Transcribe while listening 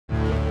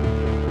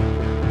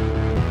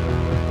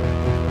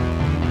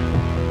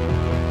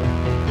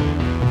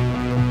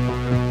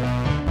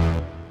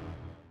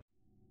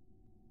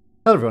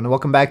Hello everyone, and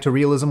welcome back to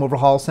Realism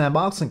Overhaul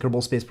Sandbox in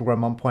Kerbal Space Program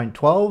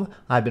 1.12.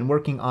 I've been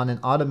working on an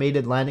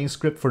automated landing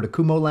script for the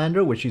Kumo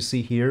lander, which you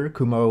see here.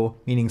 Kumo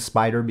meaning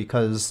spider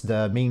because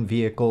the main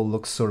vehicle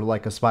looks sort of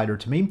like a spider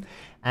to me.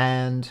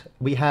 And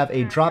we have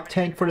a drop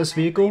tank for this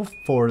vehicle,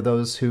 for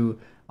those who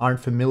aren't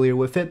familiar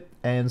with it.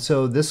 And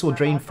so this will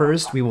drain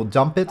first, we will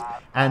dump it,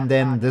 and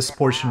then this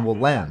portion will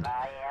land.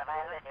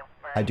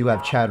 I do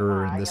have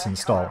Chatterer in this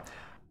install.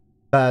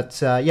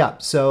 But yeah,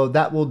 so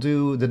that will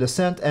do the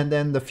descent, and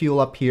then the fuel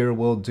up here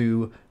will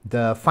do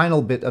the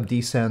final bit of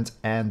descent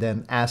and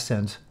then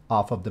ascent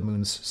off of the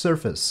moon's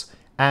surface.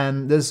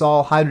 And this is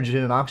all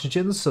hydrogen and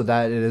oxygen, so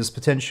that it is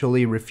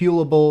potentially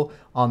refuelable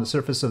on the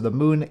surface of the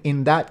moon.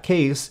 In that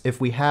case,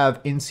 if we have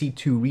in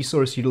situ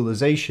resource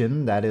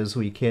utilization, that is,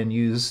 we can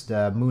use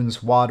the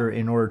moon's water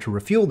in order to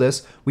refuel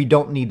this, we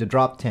don't need the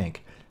drop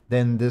tank.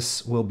 Then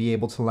this will be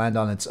able to land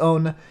on its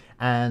own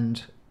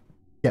and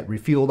get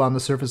refueled on the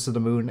surface of the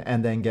moon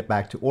and then get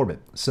back to orbit.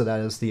 So that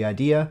is the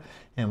idea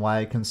and why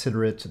I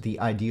consider it the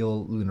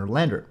ideal lunar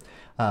lander.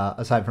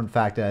 Aside from the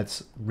fact that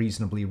it's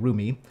reasonably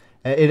roomy.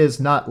 It is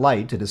not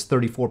light, it is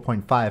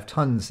 34.5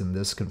 tons in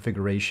this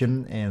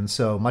configuration, and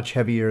so much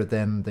heavier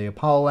than the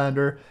Apollo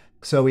lander.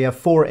 So we have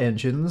 4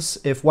 engines.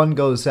 If one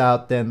goes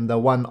out, then the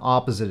one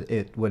opposite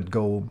it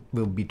will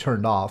be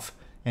turned off,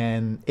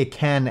 and it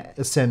can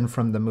ascend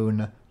from the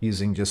moon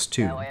using just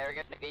 2.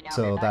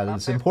 So that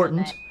is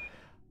important.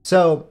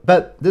 So,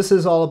 but this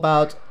is all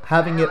about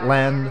having it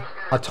land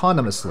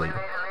autonomously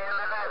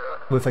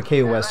with a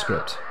kOS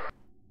script.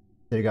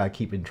 They gotta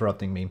keep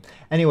interrupting me.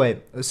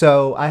 Anyway,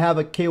 so I have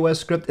a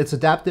kOS script. It's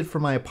adapted for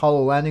my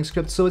Apollo landing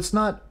script, so it's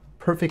not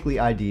perfectly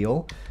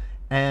ideal.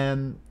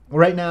 And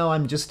right now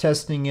I'm just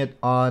testing it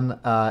on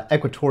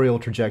equatorial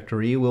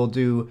trajectory. We'll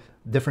do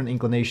different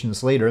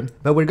inclinations later,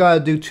 but we're going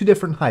to do 2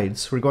 different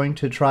heights. We're going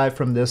to try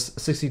from this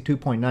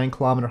 62.9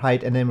 kilometer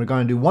height, and then we're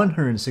going to do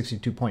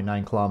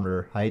 162.9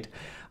 kilometer height.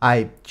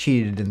 I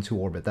cheated into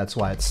orbit, that's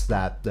why it's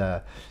that.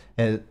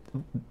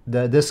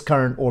 This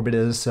current orbit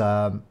is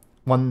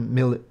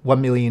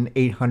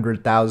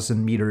 1,800,000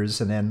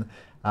 meters, and then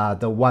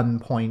the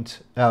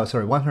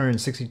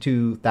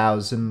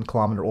 162,000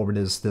 kilometer orbit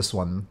is this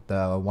one, the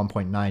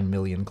 1.9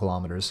 million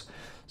kilometers.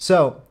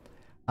 So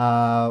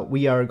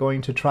we are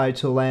going to try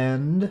to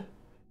land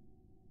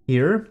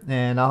here,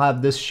 and I'll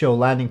have this show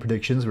landing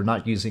predictions. We're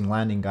not using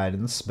landing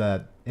guidance,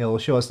 but it'll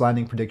show us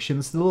landing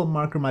predictions. The little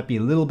marker might be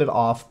a little bit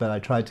off, but I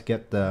tried to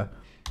get the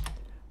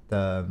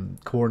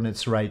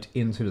coordinates right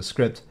into the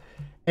script.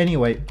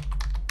 Anyway,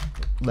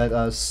 let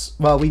us,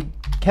 well, we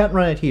can't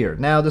run it here.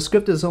 Now, the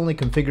script is only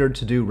configured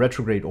to do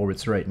retrograde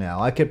orbits right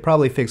now. I could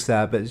probably fix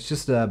that, but it's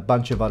just a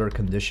bunch of other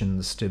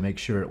conditions to make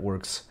sure it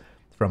works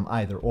from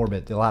either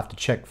orbit. They'll have to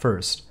check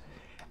first.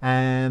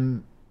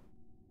 And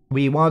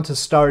we want to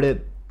start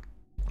it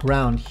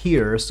around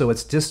here so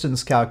its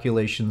distance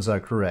calculations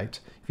are correct.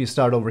 If you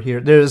start over here,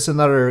 there's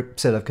another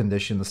set of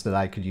conditions that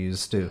I could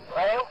use to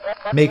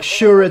make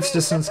sure its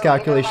distance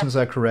calculations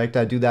are correct.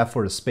 I do that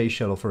for the space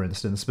shuttle, for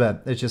instance,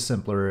 but it's just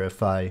simpler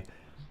if I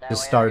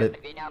just start it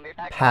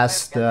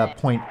past the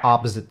point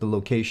opposite the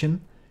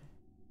location,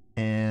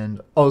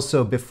 and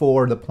also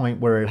before the point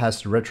where it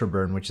has to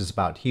retroburn, which is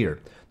about here.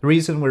 The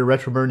reason we're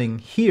retroburning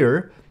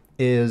here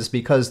is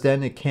because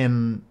then it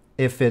can,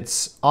 if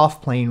it's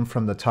off plane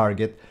from the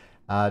target,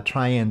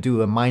 try and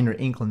do a minor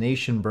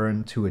inclination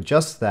burn to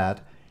adjust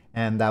that,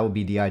 and that would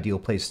be the ideal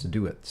place to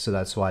do it. So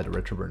that's why the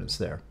retroburn is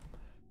there.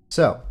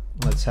 So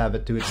let's have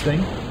it do its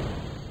thing.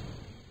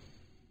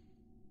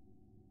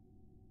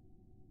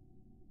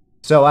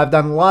 So I've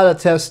done a lot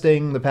of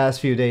testing the past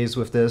few days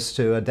with this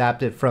to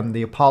adapt it from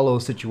the Apollo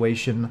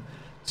situation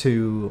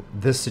to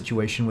this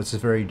situation, which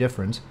is very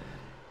different.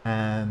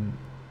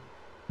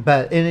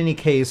 But in any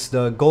case,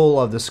 the goal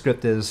of the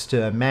script is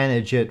to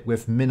manage it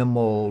with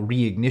minimal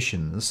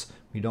reignitions.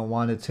 We don't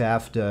want it to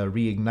have to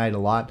reignite a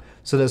lot.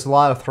 So there's a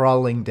lot of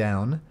throttling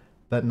down,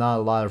 but not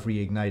a lot of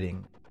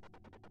reigniting.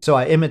 So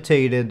I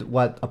imitated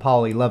what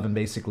Apollo 11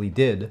 basically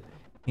did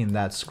in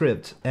that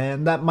script.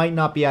 And that might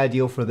not be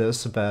ideal for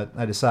this, but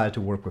I decided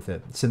to work with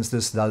it, since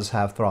this does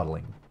have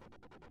throttling.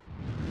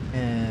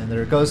 And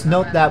there it goes.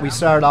 Note that we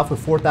started off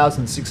with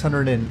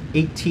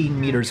 4,618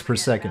 meters per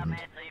second.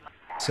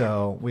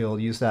 So we'll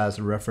use that as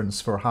a reference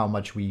for how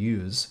much we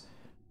use.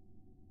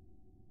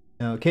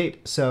 Okay,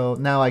 so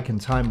now I can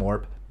time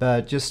warp,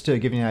 but just to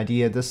give you an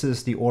idea, this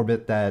is the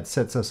orbit that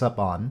sets us up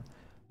on,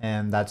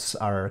 and that's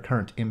our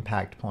current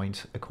impact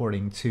point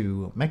according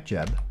to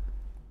MechJeb.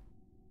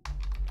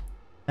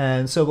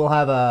 And so we'll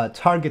have a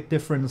target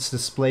difference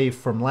display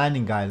from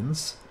landing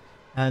guidance,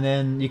 and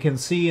then you can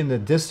see in the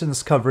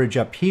distance coverage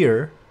up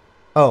here,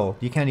 oh,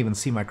 you can't even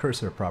see my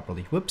cursor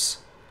properly,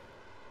 whoops.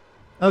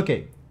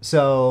 Okay,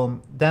 so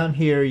down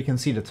here you can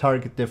see the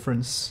target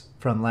difference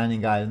from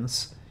landing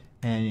guidance,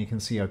 and you can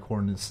see our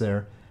coordinates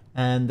there.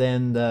 And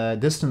then the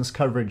distance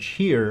coverage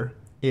here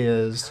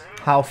is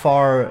how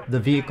far the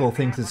vehicle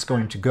thinks it's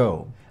going to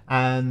go.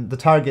 And the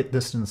target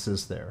distance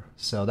is there.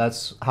 So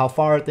that's how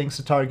far it thinks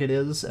the target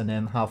is, and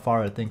then how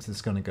far it thinks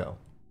it's going to go.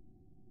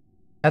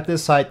 At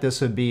this height,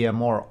 this would be a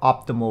more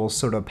optimal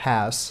sort of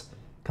pass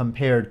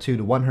compared to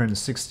the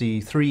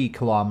 163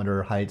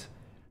 kilometer height.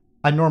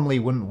 I normally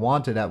wouldn't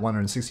want it at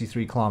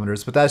 163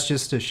 kilometers, but that's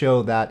just to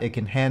show that it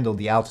can handle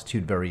the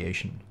altitude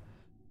variation.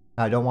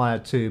 I don't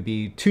want it to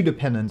be too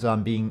dependent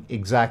on being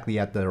exactly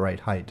at the right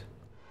height.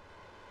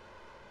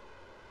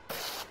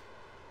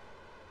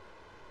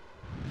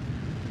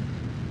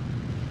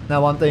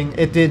 Now, one thing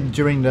it did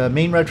during the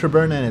main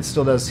retroburn, and it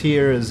still does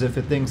here, is if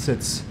it thinks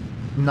it's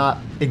not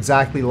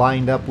exactly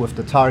lined up with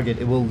the target,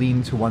 it will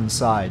lean to one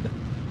side.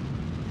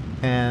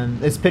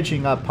 And it's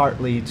pitching up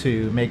partly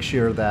to make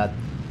sure that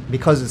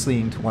because it's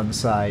leaning to one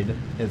side,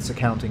 it's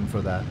accounting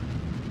for that.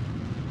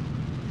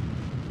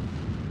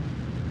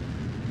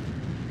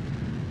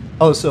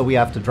 Also, we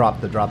have to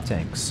drop the drop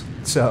tanks,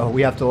 so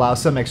we have to allow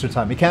some extra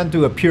time. We can't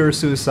do a pure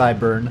suicide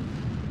burn.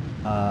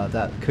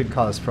 That could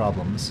cause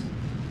problems.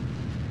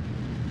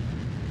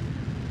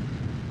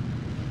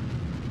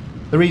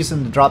 The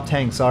reason the drop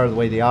tanks are the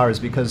way they are is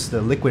because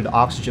the liquid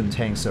oxygen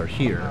tanks are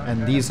here,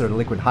 and these are the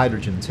liquid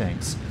hydrogen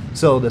tanks.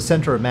 So the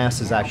center of mass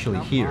is actually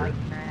here,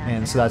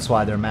 and so that's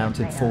why they're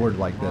mounted forward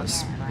like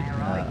this.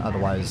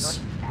 Otherwise,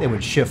 it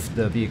would shift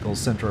the vehicle's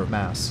center of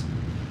mass.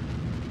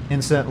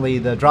 Incidentally,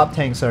 the drop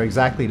tanks are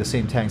exactly the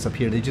same tanks up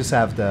here, they just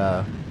have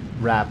the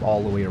wrap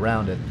all the way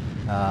around it.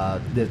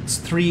 It's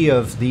 3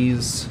 of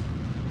these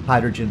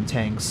hydrogen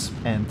tanks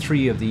and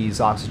 3 of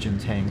these oxygen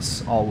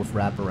tanks, all with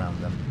wrap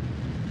around them.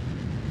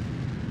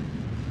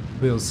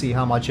 We'll see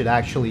how much it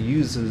actually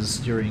uses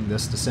during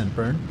this descent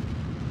burn.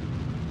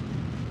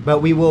 But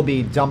we will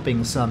be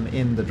dumping some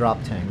in the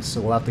drop tanks,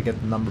 so we'll have to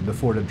get the number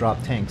before the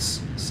drop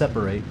tanks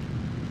separate.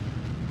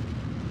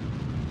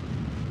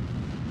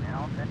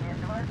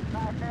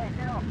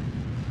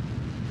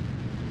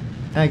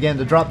 And again,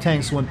 the drop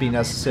tanks wouldn't be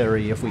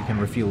necessary if we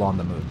can refuel on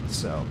the move,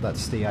 so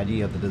that's the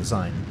idea of the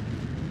design.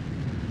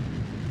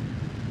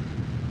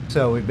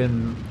 So we've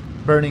been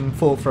burning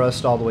full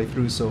thrust all the way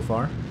through so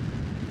far.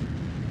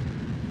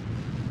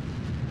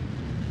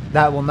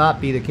 That will not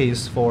be the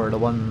case for the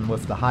one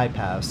with the high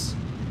pass.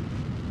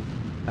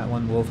 That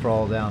one will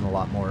throttle down a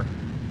lot more.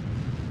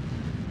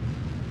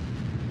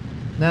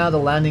 Now the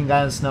landing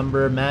guidance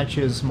number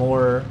matches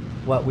more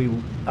what we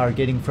are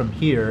getting from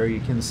here. You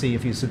can see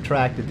if you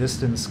subtract the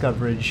distance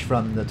coverage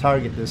from the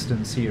target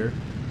distance here,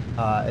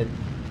 it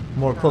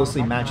more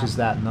closely matches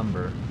that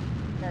number.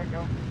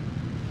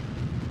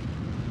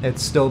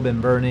 It's still been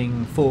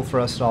burning full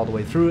thrust all the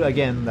way through.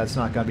 Again, that's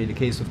not going to be the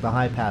case with the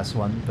high pass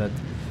one, but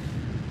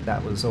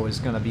that was always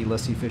going to be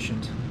less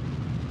efficient.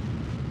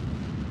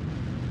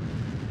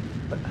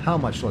 But how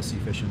much less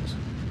efficient?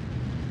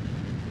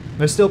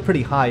 They're still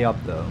pretty high up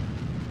though,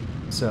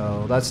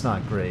 so that's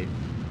not great.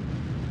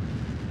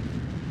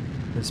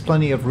 There's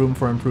plenty of room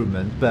for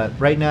improvement, but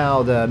right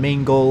now the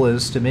main goal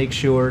is to make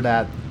sure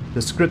that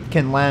the script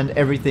can land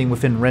everything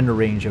within render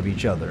range of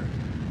each other.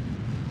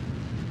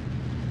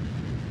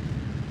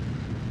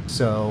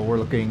 So we're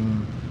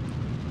looking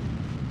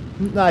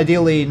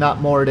ideally not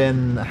more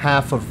than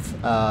half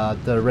of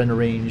the render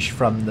range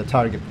from the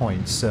target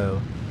point,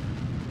 so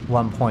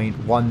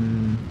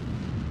 1.1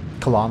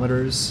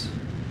 kilometers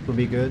would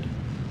be good.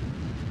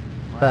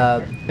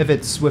 If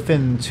it's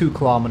within 2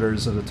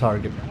 kilometers of the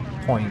target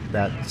point,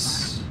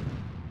 that's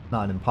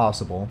not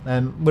impossible.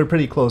 And we're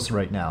pretty close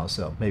right now,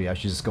 so maybe I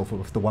should just go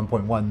with the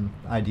 1.1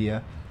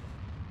 idea.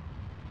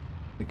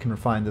 We can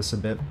refine this a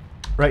bit.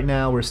 Right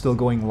now we're still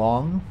going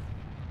long.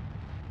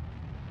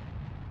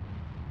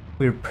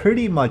 We're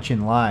pretty much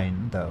in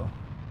line, though.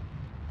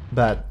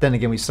 But then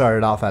again, we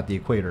started off at the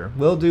equator.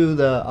 We'll do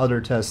the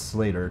other tests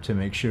later to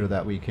make sure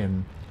that we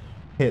can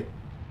hit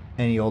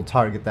any old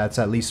target that's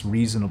at least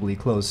reasonably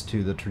close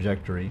to the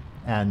trajectory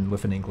and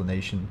with an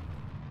inclination.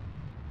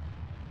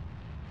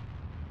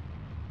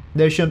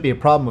 There shouldn't be a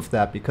problem with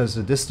that because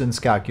the distance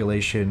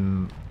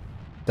calculation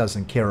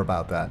doesn't care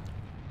about that.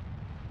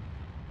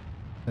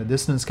 The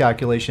distance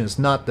calculation is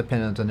not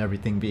dependent on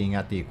everything being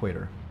at the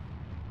equator.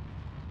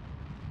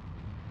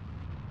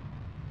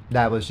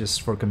 That was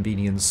just for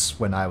convenience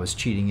when I was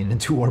cheating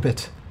into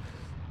orbit.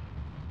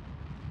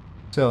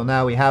 So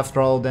now we have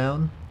throttled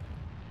down.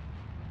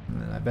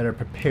 And I better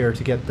prepare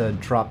to get the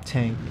drop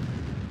tank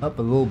up.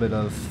 A little bit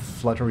of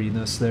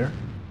flutteriness there.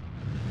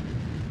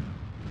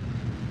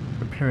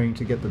 Preparing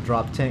to get the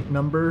drop tank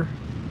number.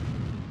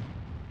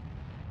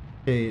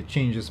 Okay, it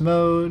changes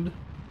mode.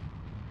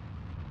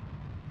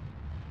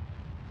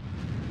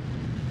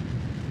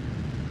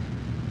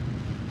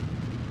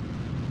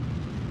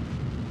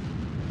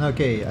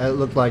 Okay, it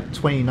looked like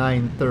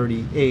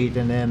 2938,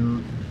 and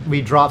then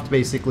we dropped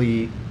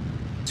basically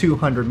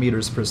 200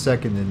 meters per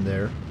second in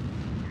there.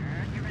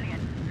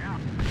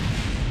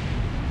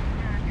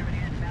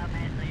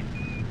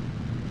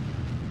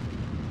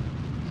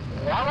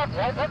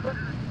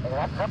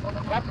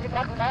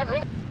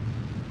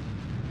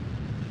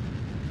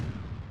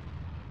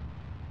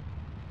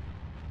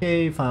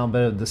 Okay, final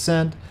bit of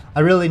descent.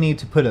 I really need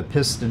to put a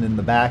piston in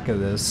the back of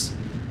this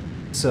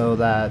so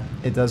that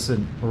it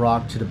doesn't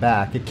rock to the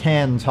back. It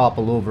can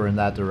topple over in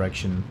that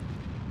direction.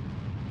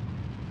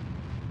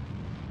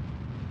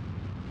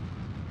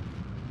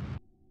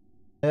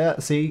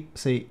 See.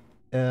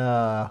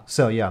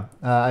 So yeah,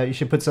 you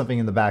should put something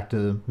in the back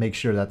to make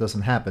sure that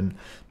doesn't happen.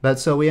 But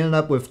so we ended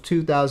up with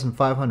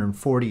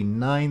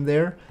 2,549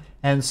 there.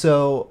 And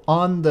so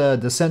on the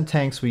descent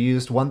tanks, we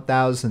used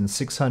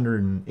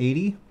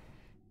 1,680.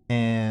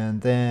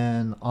 And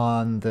then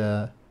on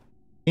the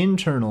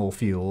internal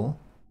fuel,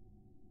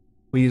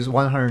 we used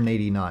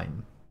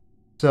 189.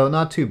 So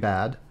not too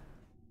bad.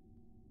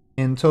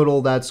 In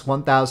total, that's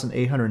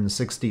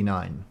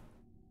 1,869.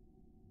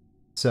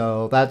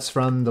 So that's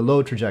from the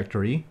low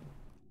trajectory,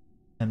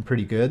 and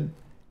pretty good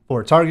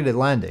for targeted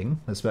landing,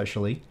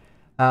 especially.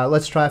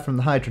 Let's try from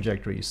the high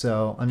trajectory.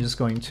 So I'm just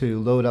going to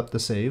load up the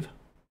save.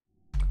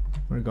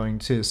 We're going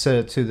to set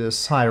it to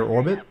this higher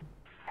orbit.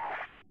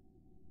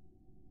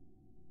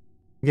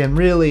 Again,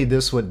 really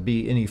this would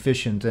be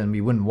inefficient and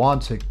we wouldn't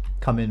want to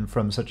come in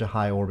from such a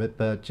high orbit,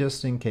 but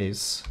just in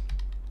case,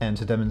 and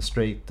to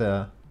demonstrate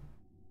the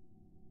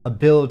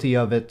ability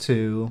of it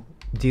to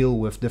deal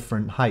with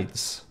different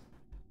heights.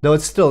 Though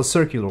it's still a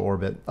circular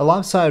orbit. A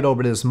lopsided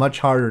orbit is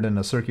much harder than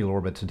a circular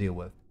orbit to deal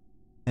with.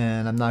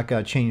 And I'm not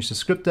going to change the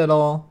script at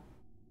all.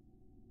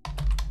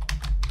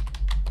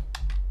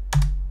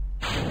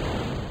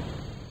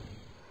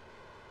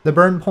 The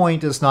burn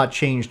point is not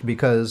changed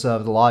because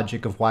of the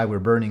logic of why we're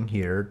burning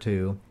here,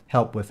 to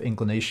help with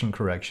inclination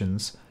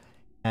corrections.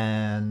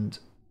 And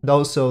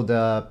also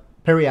the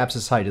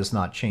periapsis height is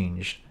not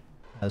changed.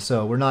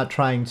 So we're not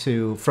trying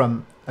to,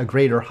 from a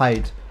greater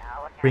height,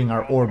 bring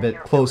our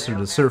orbit closer to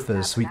the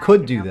surface. We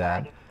could do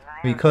that.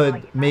 We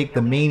could make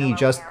the main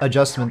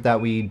adjustment that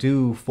we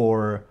do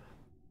for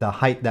the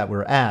height that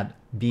we're at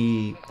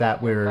be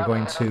that we're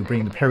going to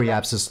bring the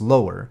periapsis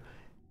lower.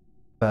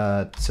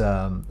 But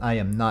I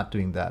am not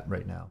doing that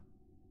right now.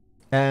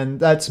 And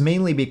that's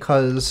mainly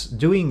because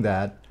doing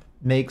that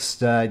makes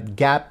the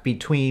gap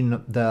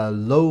between the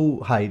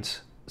low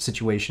height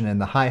situation and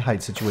the high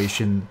height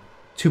situation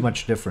too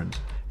much different.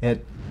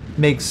 It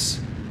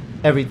makes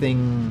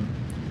everything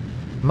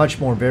much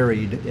more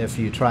varied if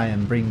you try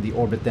and bring the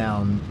orbit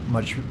down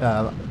much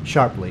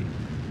sharply.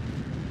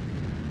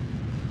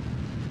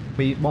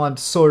 We want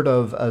sort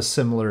of a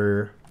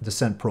similar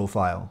descent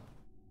profile.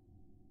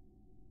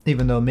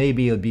 Even though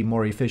maybe it would be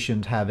more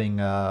efficient having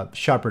a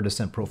sharper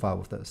descent profile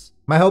with this.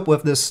 My hope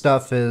with this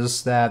stuff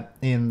is that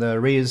in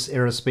the Raise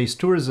Aerospace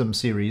Tourism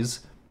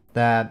series,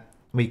 that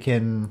we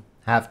can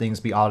have things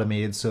be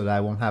automated so that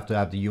I won't have to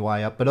have the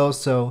UI up, but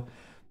also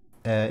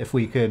if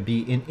we could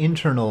be in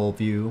internal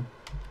view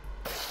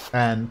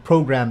and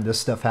program this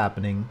stuff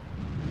happening.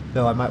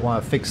 Though I might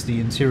want to fix the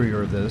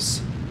interior of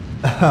this.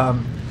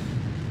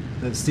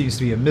 There seems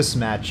to be a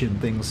mismatch in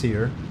things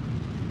here.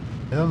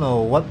 I don't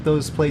know what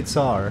those plates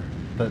are,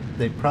 but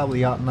they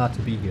probably ought not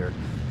to be here.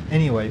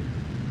 Anyway.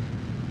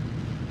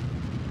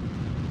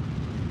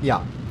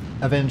 Yeah.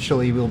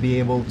 Eventually we'll be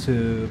able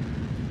to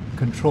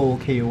control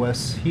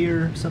kOS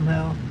here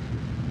somehow.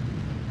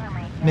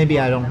 Maybe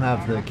I don't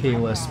have the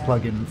kOS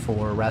plugin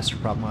for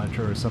raster prop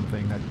monitor or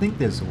something. I think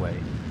there's a way.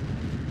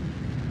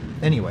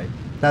 Anyway,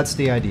 that's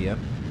the idea.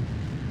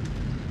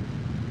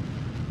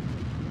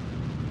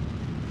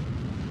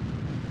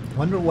 I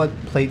wonder what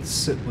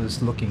plates it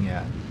was looking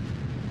at.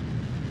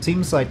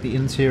 Seems like the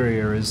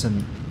interior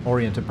isn't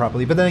oriented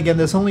properly, but then again,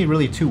 there's only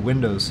really 2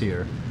 windows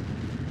here.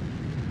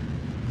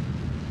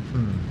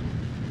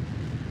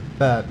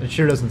 But it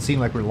sure doesn't seem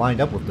like we're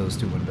lined up with those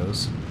 2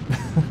 windows.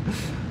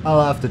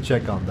 I'll have to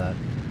check on that.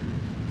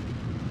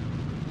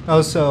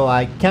 Also,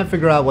 I can't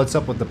figure out what's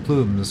up with the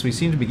plumes. We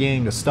seem to be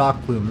getting the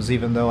stock plumes,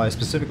 even though I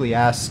specifically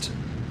asked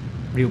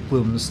Real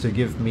Plumes to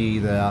give me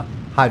the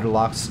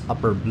Hydrolox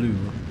upper blue.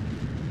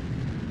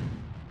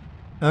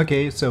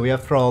 Okay, so we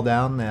have throttle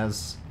down,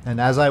 and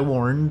as I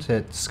warned,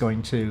 it's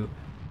going to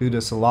do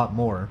this a lot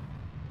more.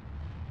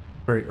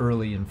 Very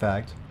early, in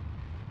fact.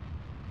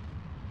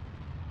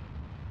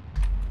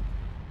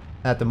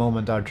 At the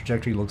moment, our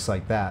trajectory looks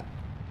like that.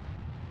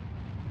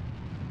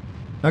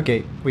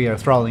 Okay, we are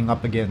throttling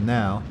up again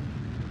now.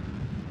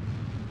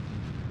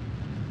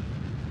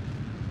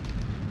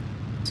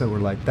 So we're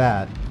like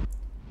that.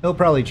 It'll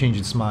probably change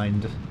its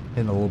mind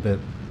in a little bit.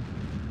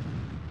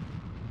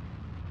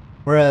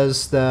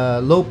 Whereas the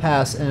low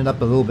pass ended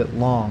up a little bit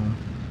long.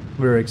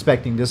 We were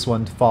expecting this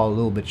one to fall a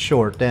little bit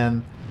short,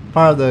 and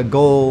part of the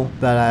goal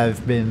that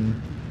I've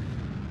been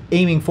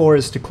aiming for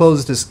is to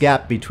close this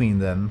gap between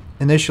them.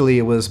 Initially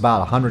it was about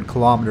 100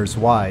 kilometers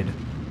wide,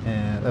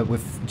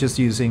 with just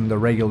using the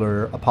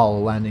regular Apollo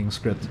landing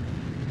script.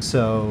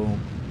 So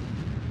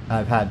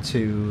I've had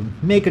to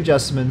make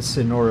adjustments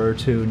in order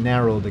to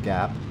narrow the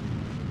gap.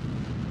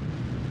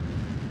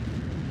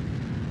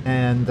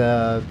 And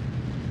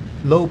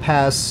low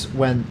pass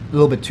went a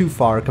little bit too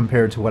far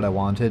compared to what I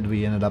wanted.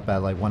 We ended up at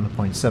like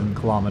 1.7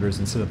 kilometers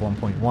instead of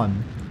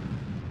 1.1.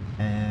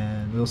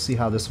 And we'll see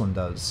how this one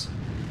does.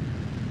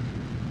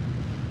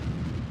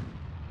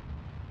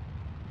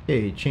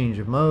 Okay, change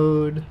of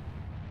mode.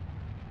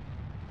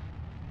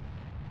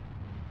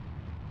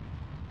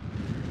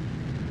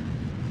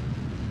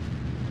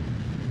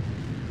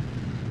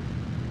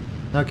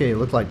 Okay, it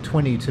looked like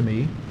 20 to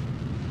me.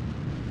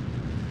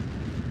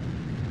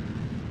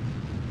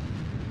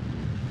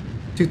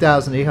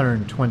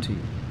 2,820.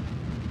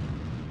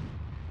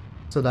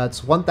 So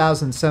that's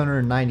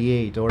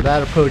 1,798, or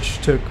that approach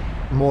took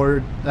more,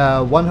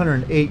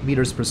 108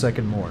 meters per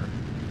second more.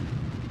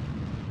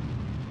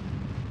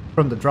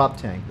 From the drop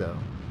tank, though.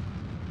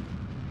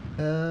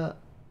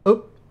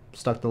 Oh,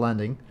 stuck the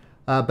landing.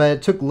 But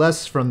it took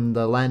less from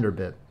the lander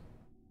bit.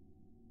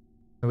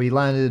 We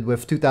landed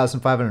with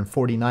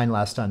 2,549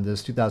 last time,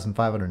 this is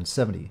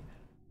 2,570.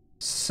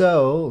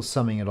 So,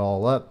 summing it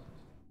all up,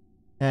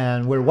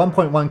 and we're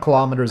 1.1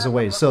 kilometers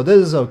away, so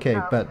this is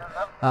okay, but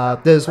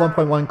this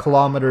 1.1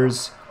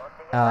 kilometers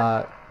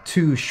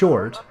too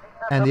short,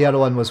 and the other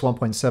one was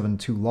 1.7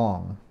 too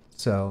long,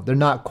 so they're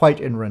not quite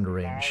in render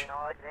range.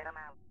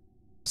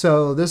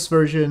 So this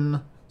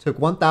version took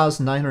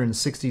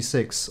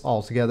 1,966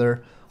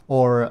 altogether,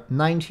 or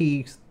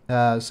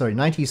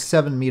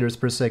 97 meters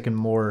per second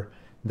more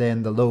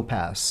than the low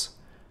pass,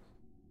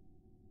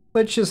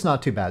 which is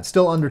not too bad.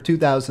 Still under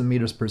 2,000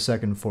 meters per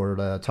second for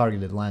the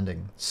targeted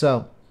landing.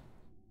 So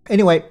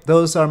anyway,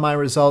 those are my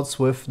results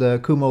with the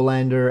Kumo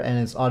lander and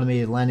its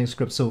automated landing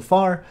script so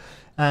far,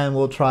 and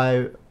we'll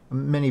try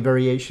many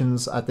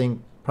variations. I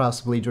think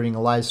possibly during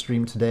a live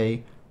stream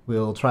today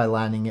we'll try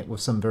landing it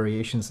with some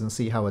variations and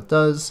see how it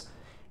does,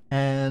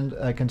 and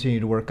continue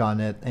to work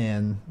on it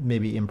and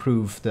maybe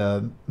improve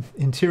the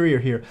interior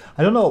here.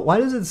 I don't know, why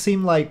does it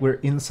seem like we're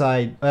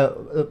inside?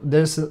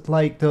 There's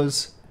like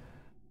those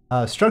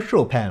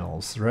structural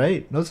panels,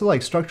 right? Those are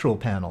like structural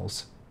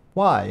panels.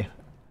 Why?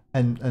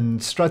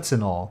 And struts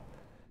and all.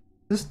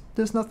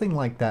 There's nothing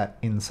like that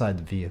inside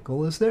the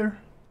vehicle, is there?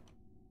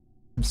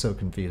 I'm so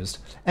confused.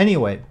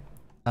 Anyway,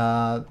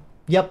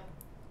 yep.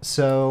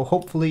 So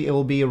hopefully it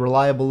will be a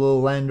reliable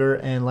little lander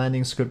and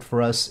landing script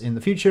for us in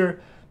the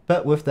future.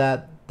 But with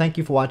that, thank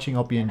you for watching.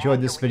 Hope you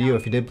enjoyed this video.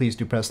 If you did, please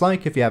do press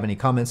like. If you have any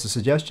comments or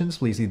suggestions,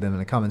 please leave them in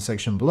the comment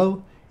section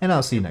below. And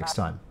I'll see you next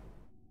time.